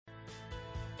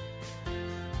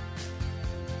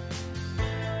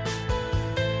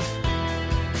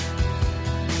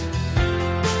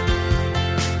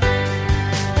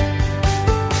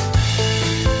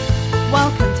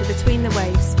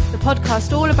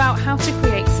podcast all about how to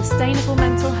create sustainable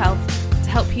mental health to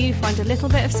help you find a little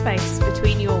bit of space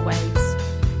between your waves.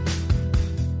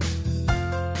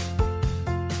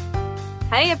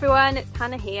 Hey everyone, it's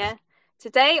Hannah here.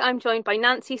 Today I'm joined by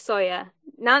Nancy Sawyer.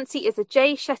 Nancy is a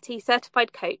Jay Shetty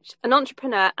certified coach, an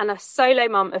entrepreneur and a solo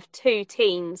mum of 2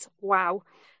 teens. Wow.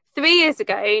 3 years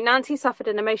ago, Nancy suffered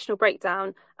an emotional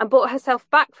breakdown and brought herself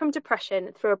back from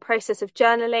depression through a process of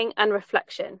journaling and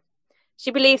reflection. She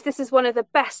believes this is one of the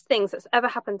best things that's ever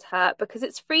happened to her because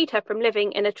it's freed her from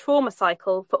living in a trauma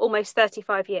cycle for almost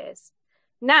 35 years.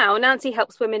 Now, Nancy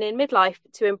helps women in midlife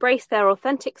to embrace their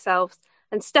authentic selves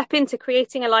and step into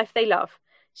creating a life they love.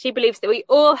 She believes that we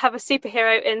all have a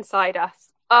superhero inside us.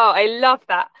 Oh, I love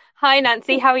that. Hi,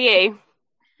 Nancy. How are you?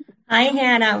 Hi,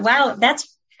 Hannah. Wow, that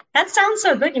sounds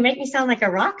so good. You make me sound like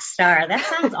a rock star. That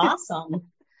sounds awesome.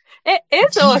 It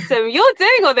is awesome. You're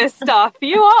doing all this stuff.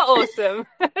 You are awesome.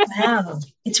 Wow.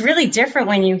 It's really different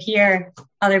when you hear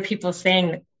other people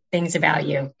saying things about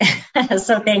you.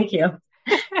 So thank you.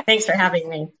 Thanks for having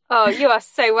me. Oh, you are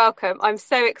so welcome. I'm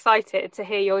so excited to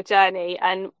hear your journey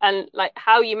and like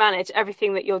how you manage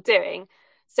everything that you're doing.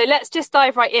 So let's just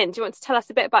dive right in. Do you want to tell us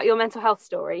a bit about your mental health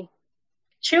story?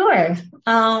 Sure.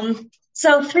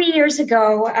 So 3 years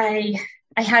ago, I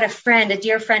had a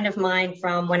dear friend of mine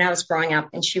from when I was growing up,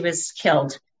 and she was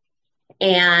killed.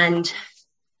 And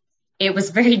it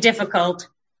was very difficult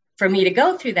for me to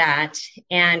go through that.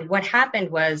 And what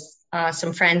happened was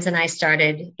some friends and I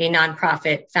started a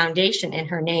nonprofit foundation in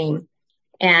her name.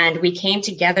 And we came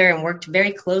together and worked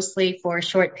very closely for a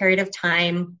short period of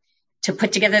time to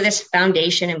put together this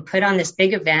foundation and put on this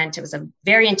big event. It was a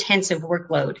very intensive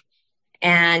workload.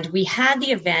 And we had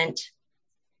the event.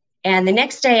 And the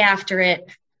next day after it,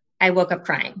 I woke up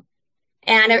crying.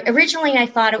 And originally I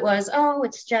thought it was,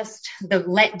 it's just the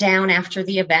letdown after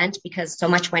the event because so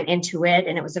much went into it.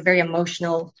 And it was a very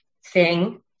emotional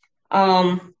thing.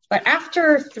 But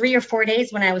after 3 or 4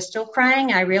 days when I was still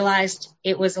crying, I realized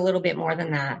it was a little bit more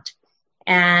than that.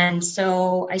 And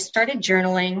so I started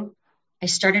journaling. I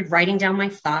started writing down my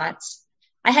thoughts.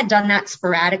 I had done that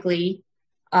sporadically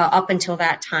up until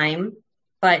that time,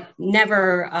 but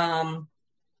never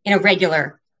in a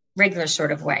regular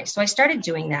sort of way. So I started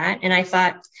doing that, and I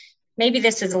thought maybe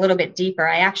this is a little bit deeper.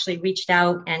 I actually reached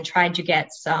out and tried to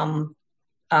get some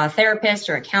therapist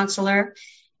or a counselor,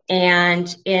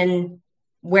 and in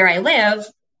where I live,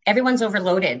 everyone's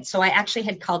overloaded. So I actually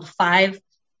had called 5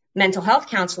 mental health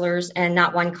counselors and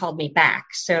not one called me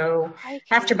back. So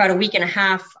after about a week and a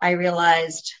half, I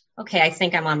realized, okay, I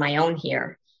think I'm on my own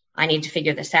here. I need to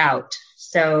figure this out.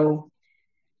 So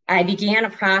I began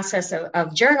a process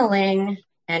of journaling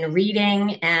and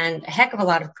reading and a heck of a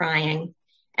lot of crying.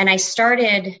 And I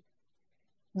started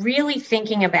really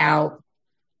thinking about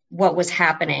what was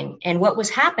happening. And what was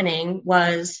happening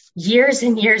was years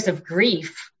and years of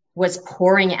grief was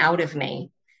pouring out of me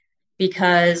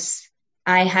because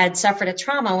I had suffered a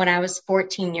trauma when I was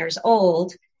 14 years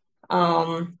old,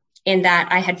 in that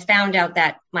I had found out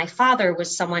that my father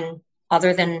was someone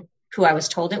other than who I was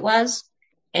told it was.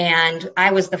 And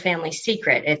I was the family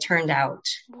secret, it turned out.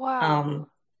 Wow.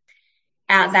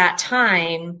 At that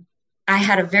time, I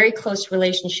had a very close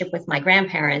relationship with my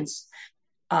grandparents,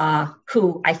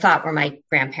 who I thought were my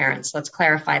grandparents. Let's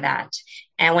clarify that.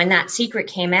 And when that secret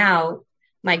came out,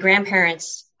 my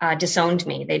grandparents disowned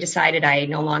me. They decided I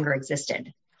no longer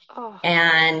existed. Oh.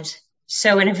 And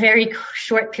so in a very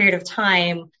short period of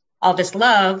time, all this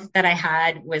love that I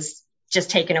had was just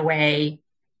taken away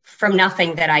from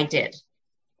nothing that I did.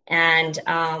 And,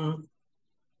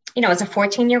 as a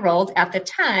 14-year-old at the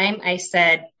time, I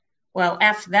said, well,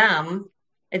 F them,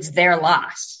 it's their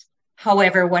loss.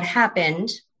 However, what happened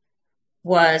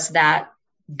was that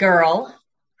girl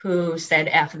who said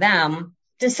F them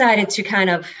decided to kind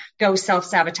of go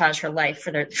self-sabotage her life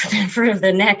for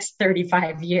the next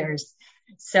 35 years.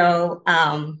 So,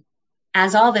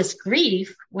 as all this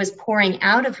grief was pouring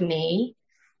out of me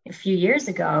a few years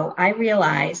ago, I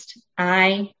realized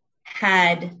I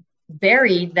had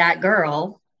buried that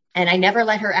girl and I never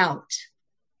let her out.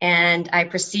 And I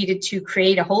proceeded to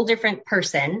create a whole different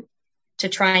person to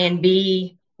try and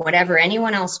be whatever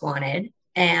anyone else wanted.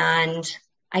 And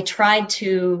I just tried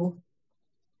to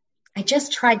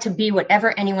be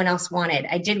whatever anyone else wanted.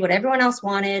 I did what everyone else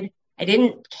wanted. I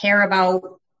didn't care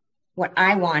about what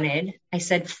I wanted. I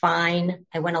said, fine.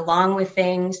 I went along with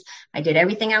things. I did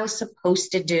everything I was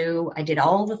supposed to do. I did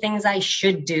all the things I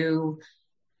should do.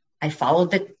 I followed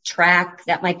the track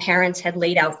that my parents had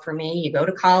laid out for me. You go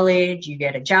to college, you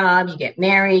get a job, you get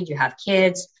married, you have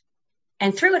kids.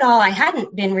 And through it all, I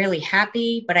hadn't been really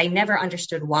happy, but I never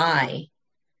understood why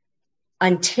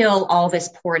until all this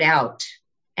poured out.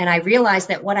 And I realized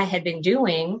that what I had been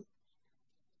doing,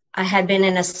 I had been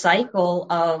in a cycle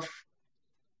of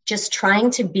just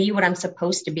trying to be what I'm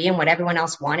supposed to be and what everyone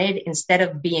else wanted instead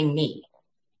of being me,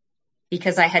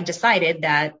 because I had decided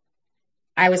that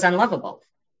I was unlovable.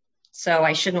 So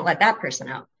I shouldn't let that person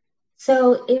out.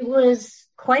 So it was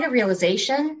quite a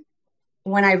realization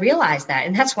when I realized that.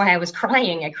 And that's why I was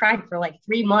crying. I cried for like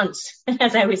 3 months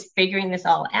as I was figuring this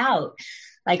all out.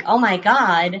 Like, oh my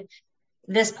God,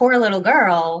 this poor little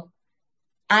girl,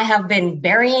 I have been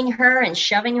burying her and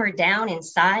shoving her down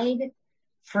inside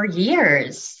for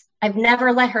years. I've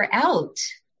never let her out.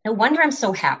 No wonder I'm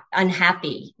so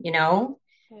unhappy, you know?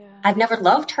 Yeah. I've never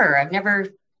loved her. I've never,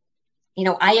 you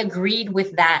know, I agreed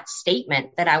with that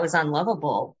statement that I was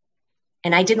unlovable,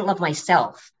 and I didn't love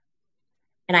myself.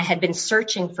 And I had been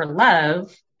searching for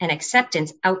love and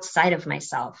acceptance outside of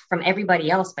myself from everybody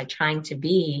else by trying to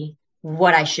be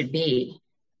what I should be.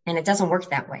 And it doesn't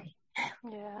work that way.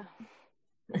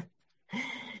 Yeah.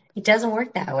 It doesn't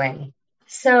work that way.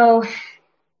 So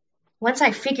once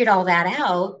I figured all that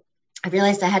out, I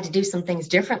realized I had to do some things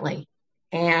differently.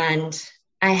 And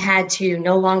I had to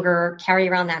no longer carry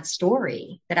around that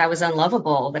story that I was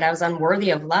unlovable, that I was unworthy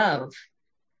of love,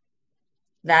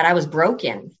 that I was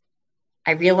broken.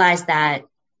 I realized that,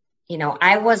 you know,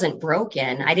 I wasn't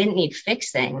broken. I didn't need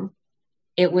fixing.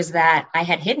 It was that I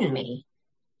had hidden me.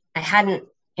 I hadn't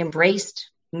embraced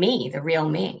me, the real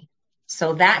me.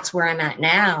 So that's where I'm at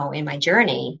now in my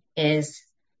journey, is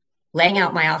laying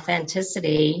out my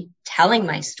authenticity, telling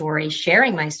my story,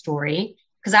 sharing my story,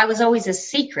 because I was always a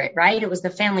secret, right? It was the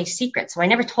family secret. So I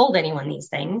never told anyone these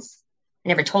things. I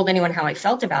never told anyone how I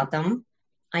felt about them.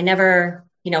 I never,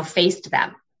 you know, faced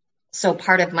them. So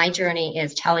part of my journey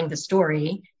is telling the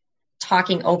story,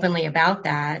 talking openly about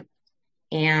that,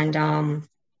 and,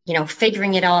 you know,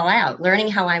 figuring it all out, learning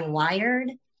how I'm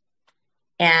wired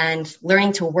and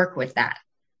learning to work with that.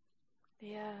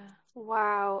 Yeah.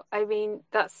 Wow. I mean,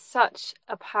 that's such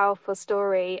a powerful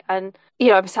story. And, you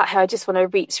know, I'm sat here, I just want to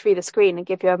reach through the screen and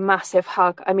give you a massive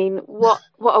hug. I mean, what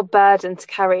a burden to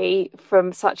carry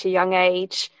from such a young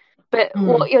age. But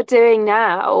what you're doing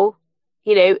now,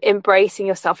 you know, embracing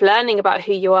yourself, learning about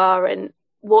who you are and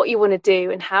what you want to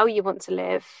do and how you want to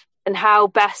live and how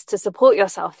best to support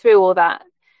yourself through all that.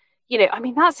 You know, I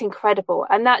mean, that's incredible.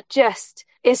 And that just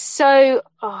is so,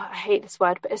 I hate this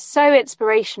word, but it's so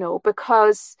inspirational,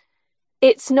 because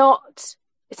it's not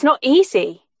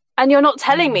easy. And you're not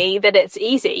telling me that it's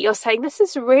easy. You're saying this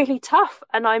is really tough,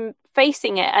 and I'm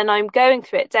facing it and I'm going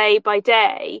through it day by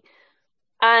day.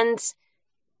 And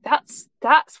that's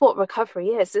what recovery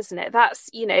is, isn't it? That's,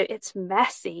 you know, it's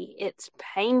messy, it's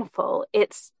painful,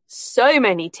 it's so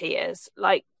many tears,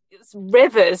 like it's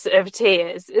rivers of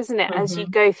tears, isn't it? As you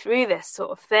go through this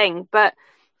sort of thing, but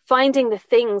finding the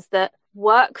things that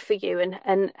work for you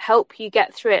and help you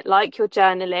get through it, like your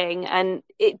journaling, and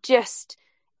it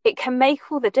can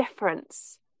make all the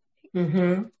difference. You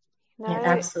know? It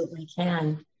absolutely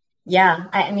can. Yeah.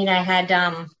 I mean, I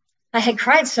had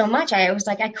cried so much. I was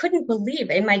like, I couldn't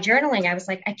believe in my journaling. I was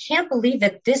like, I can't believe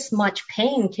that this much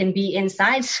pain can be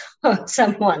inside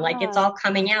someone. Like it's all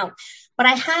coming out. But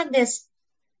I had this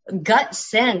gut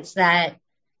sense that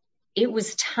it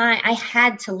was time. I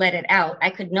had to let it out. I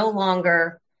could no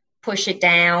longer push it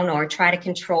down or try to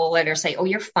control it or say, oh,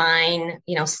 you're fine,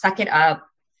 you know, suck it up.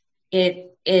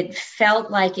 It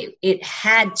felt like it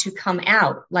had to come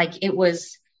out. Like it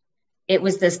was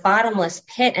this bottomless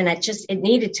pit, and it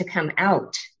needed to come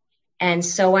out. And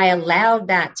so I allowed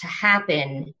that to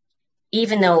happen,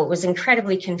 even though it was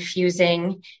incredibly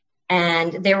confusing.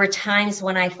 And there were times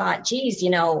when I thought, geez, you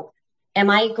know, am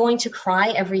I going to cry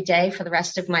every day for the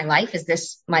rest of my life? Is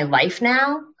this my life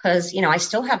now? Because, you know, I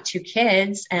still have 2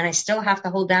 kids and I still have to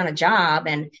hold down a job.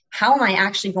 And how am I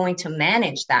actually going to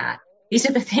manage that? These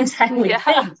are the things I would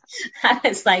think. I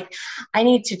was like, I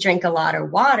need to drink a lot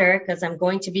of water because I'm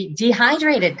going to be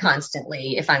dehydrated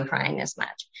constantly if I'm crying this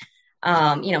much.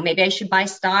 You know, maybe I should buy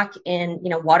stock in, you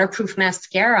know, waterproof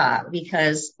mascara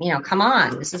because, you know, come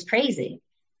on, this is crazy.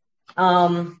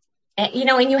 And, you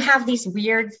know, and you have these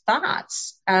weird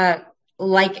thoughts.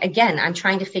 Like, again, I'm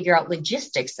trying to figure out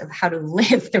logistics of how to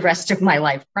live the rest of my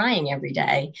life crying every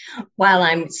day while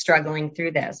I'm struggling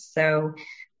through this. So,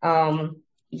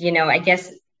 you know, I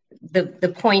guess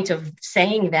the point of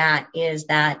saying that is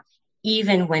that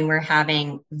even when we're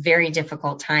having very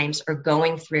difficult times or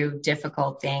going through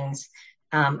difficult things,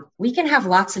 we can have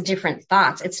lots of different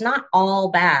thoughts. It's not all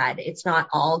bad. It's not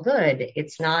all good.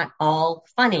 It's not all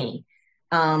funny.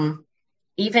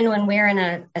 Even when we're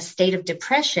in a state of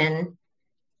depression,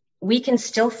 we can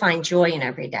still find joy in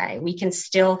every day. We can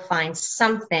still find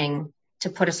something to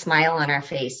put a smile on our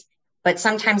face. but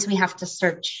sometimes we have to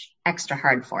search extra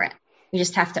hard for it. We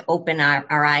just have to open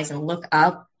our eyes and look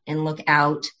up and look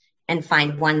out and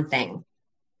find one thing.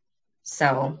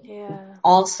 So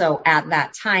also at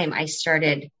that time, I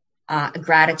started a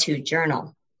gratitude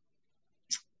journal,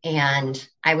 and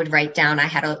I would write down, my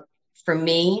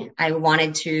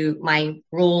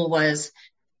rule was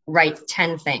write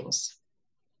 10 things.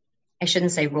 I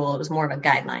shouldn't say rule, it was more of a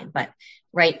guideline, but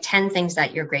write 10 things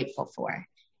that you're grateful for.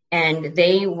 And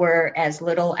they were as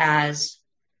little as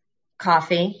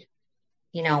coffee,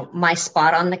 my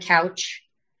spot on the couch,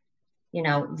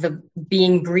 the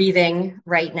breathing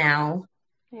right now,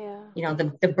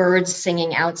 the birds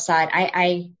singing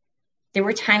outside. There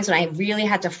were times when I really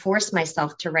had to force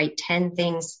myself to write 10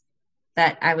 things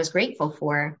that I was grateful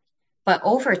for. But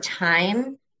over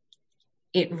time,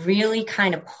 it really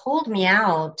kind of pulled me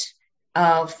out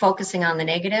of focusing on the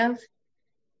negative,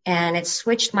 and it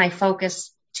switched my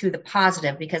focus to the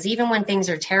positive, because even when things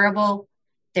are terrible,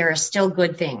 there are still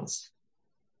good things.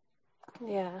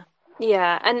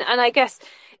 Yeah. And I guess,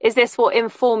 is this what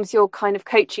informs your kind of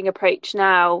coaching approach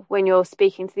now when you're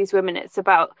speaking to these women? It's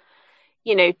about,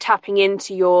 tapping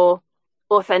into your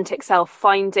authentic self,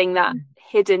 finding that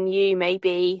hidden you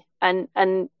maybe,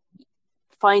 and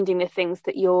finding the things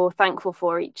that you're thankful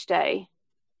for each day.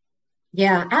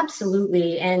 Yeah,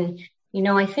 absolutely. And,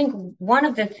 I think one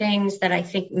of the things that I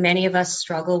think many of us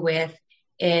struggle with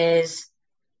is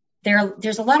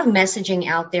there's a lot of messaging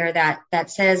out there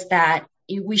that says that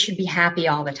we should be happy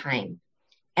all the time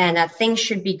and that things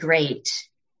should be great.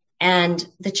 And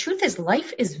the truth is,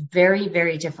 life is very,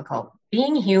 very difficult.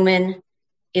 Being human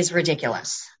is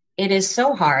ridiculous. It is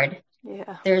so hard.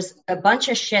 Yeah. There's a bunch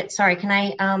of shit. Sorry, can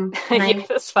I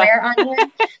swear on here?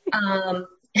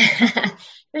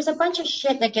 There's a bunch of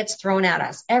shit that gets thrown at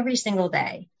us every single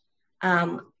day.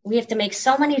 We have to make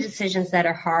so many decisions that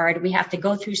are hard. We have to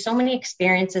go through so many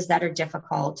experiences that are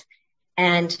difficult.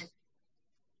 And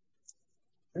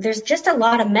there's just a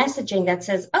lot of messaging that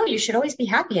says, oh, you should always be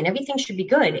happy and everything should be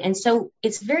good. And so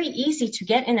it's very easy to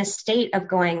get in a state of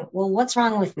going, well, what's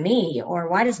wrong with me? Or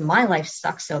why does my life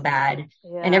suck so bad?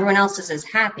 And everyone else's is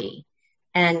happy?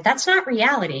 And that's not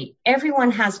reality.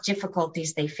 Everyone has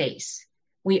difficulties they face.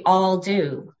 We all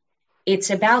do. It's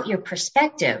about your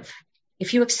perspective.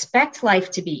 If you expect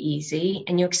life to be easy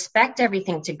and you expect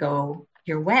everything to go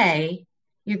your way,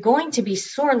 you're going to be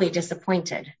sorely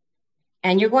disappointed.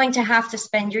 And you're going to have to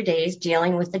spend your days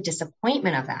dealing with the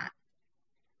disappointment of that.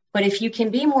 But if you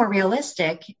can be more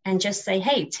realistic and just say,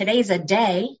 hey, today's a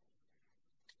day.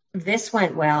 This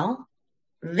went well.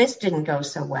 This didn't go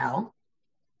so well.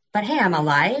 But hey, I'm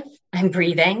alive. I'm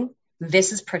breathing.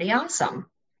 This is pretty awesome.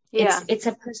 Yeah. It's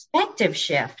a perspective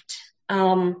shift.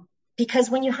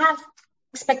 Because when you have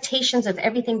expectations of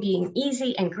everything being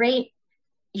easy and great,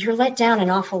 you're let down an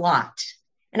awful lot.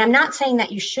 And I'm not saying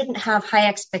that you shouldn't have high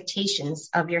expectations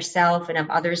of yourself and of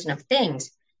others and of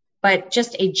things, but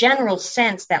just a general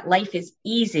sense that life is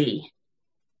easy,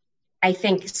 I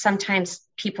think sometimes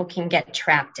people can get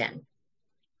trapped in.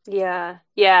 Yeah.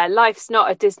 Life's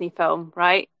not a Disney film,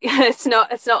 right? It's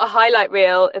not a highlight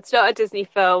reel. It's not a Disney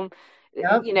film,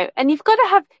 yep. And you've got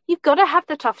to have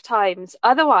the tough times.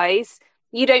 Otherwise,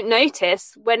 you don't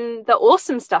notice when the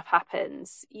awesome stuff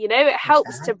happens. It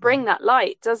helps to bring that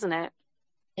light, doesn't it?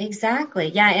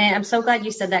 Exactly. Yeah. And I'm so glad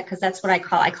you said that, because that's what I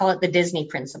call it the Disney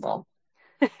principle,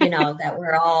 that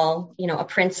we're all, a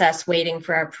princess waiting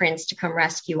for our prince to come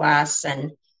rescue us.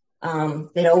 And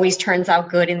it always turns out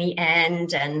good in the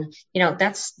end. And,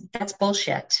 that's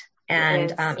bullshit.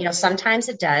 And, sometimes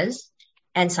it does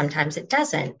and sometimes it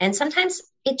doesn't. And sometimes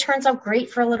it turns out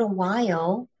great for a little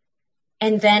while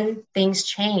and then things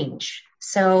change.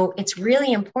 So it's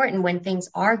really important when things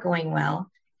are going well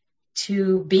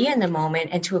to be in the moment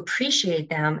and to appreciate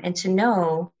them and to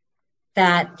know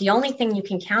that the only thing you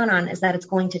can count on is that it's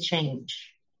going to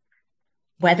change.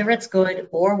 Whether it's good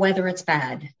or whether it's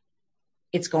bad,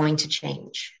 it's going to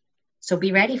change. So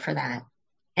be ready for that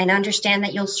and understand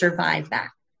that you'll survive that.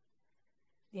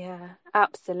 Yeah,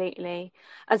 absolutely.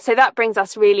 And so that brings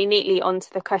us really neatly onto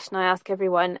the question I ask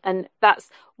everyone. And that's,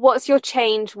 what's your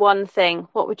change one thing?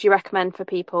 What would you recommend for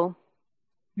people?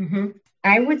 Mm-hmm.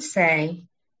 I would say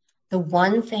the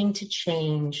one thing to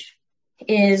change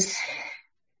is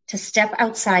to step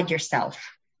outside yourself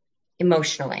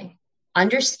emotionally.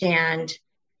 Understand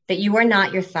that you are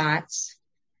not your thoughts.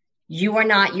 You are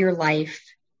not your life.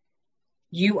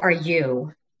 You are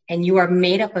you, and you are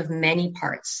made up of many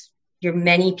parts. You're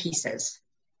many pieces.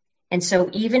 And so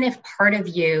even if part of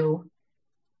you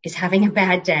is having a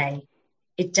bad day,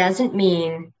 it doesn't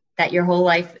mean that your whole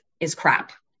life is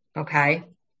crap. Okay.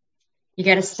 You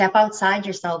got to step outside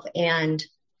yourself and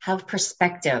have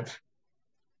perspective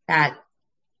that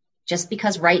just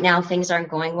because right now things aren't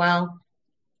going well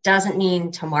doesn't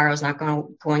mean tomorrow's not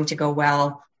going to go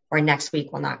well or next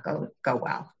week will not go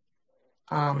well.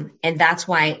 And that's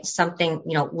why something,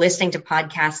 listening to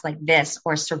podcasts like this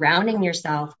or surrounding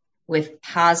yourself with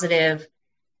positive,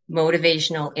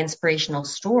 motivational, inspirational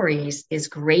stories is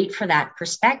great for that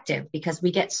perspective, because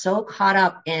we get so caught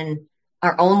up in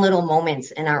our own little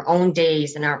moments and our own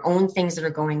days and our own things that are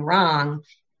going wrong.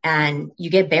 And you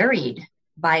get buried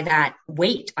by that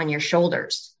weight on your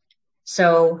shoulders.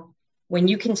 So when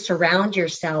you can surround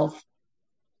yourself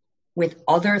with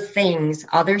other things,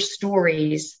 other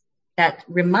stories that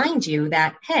remind you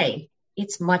that, hey,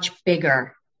 it's much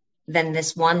bigger than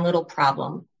this one little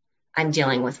problem I'm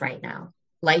dealing with right now.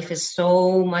 Life is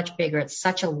so much bigger. It's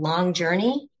such a long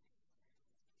journey.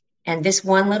 And this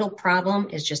one little problem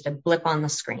is just a blip on the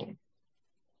screen,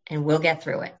 and we'll get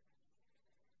through it.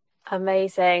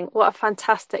 Amazing. What a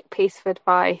fantastic piece of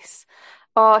advice.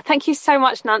 Oh, thank you so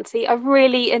much, Nancy. I've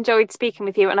really enjoyed speaking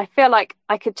with you, and I feel like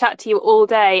I could chat to you all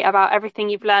day about everything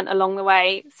you've learned along the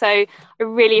way. So I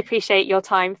really appreciate your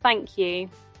time. Thank you.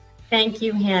 Thank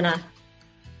you, Hannah.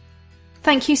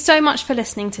 Thank you so much for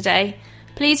listening today.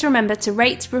 Please remember to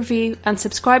rate, review, and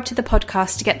subscribe to the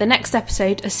podcast to get the next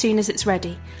episode as soon as it's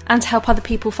ready, and to help other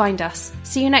people find us.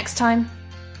 See you next time.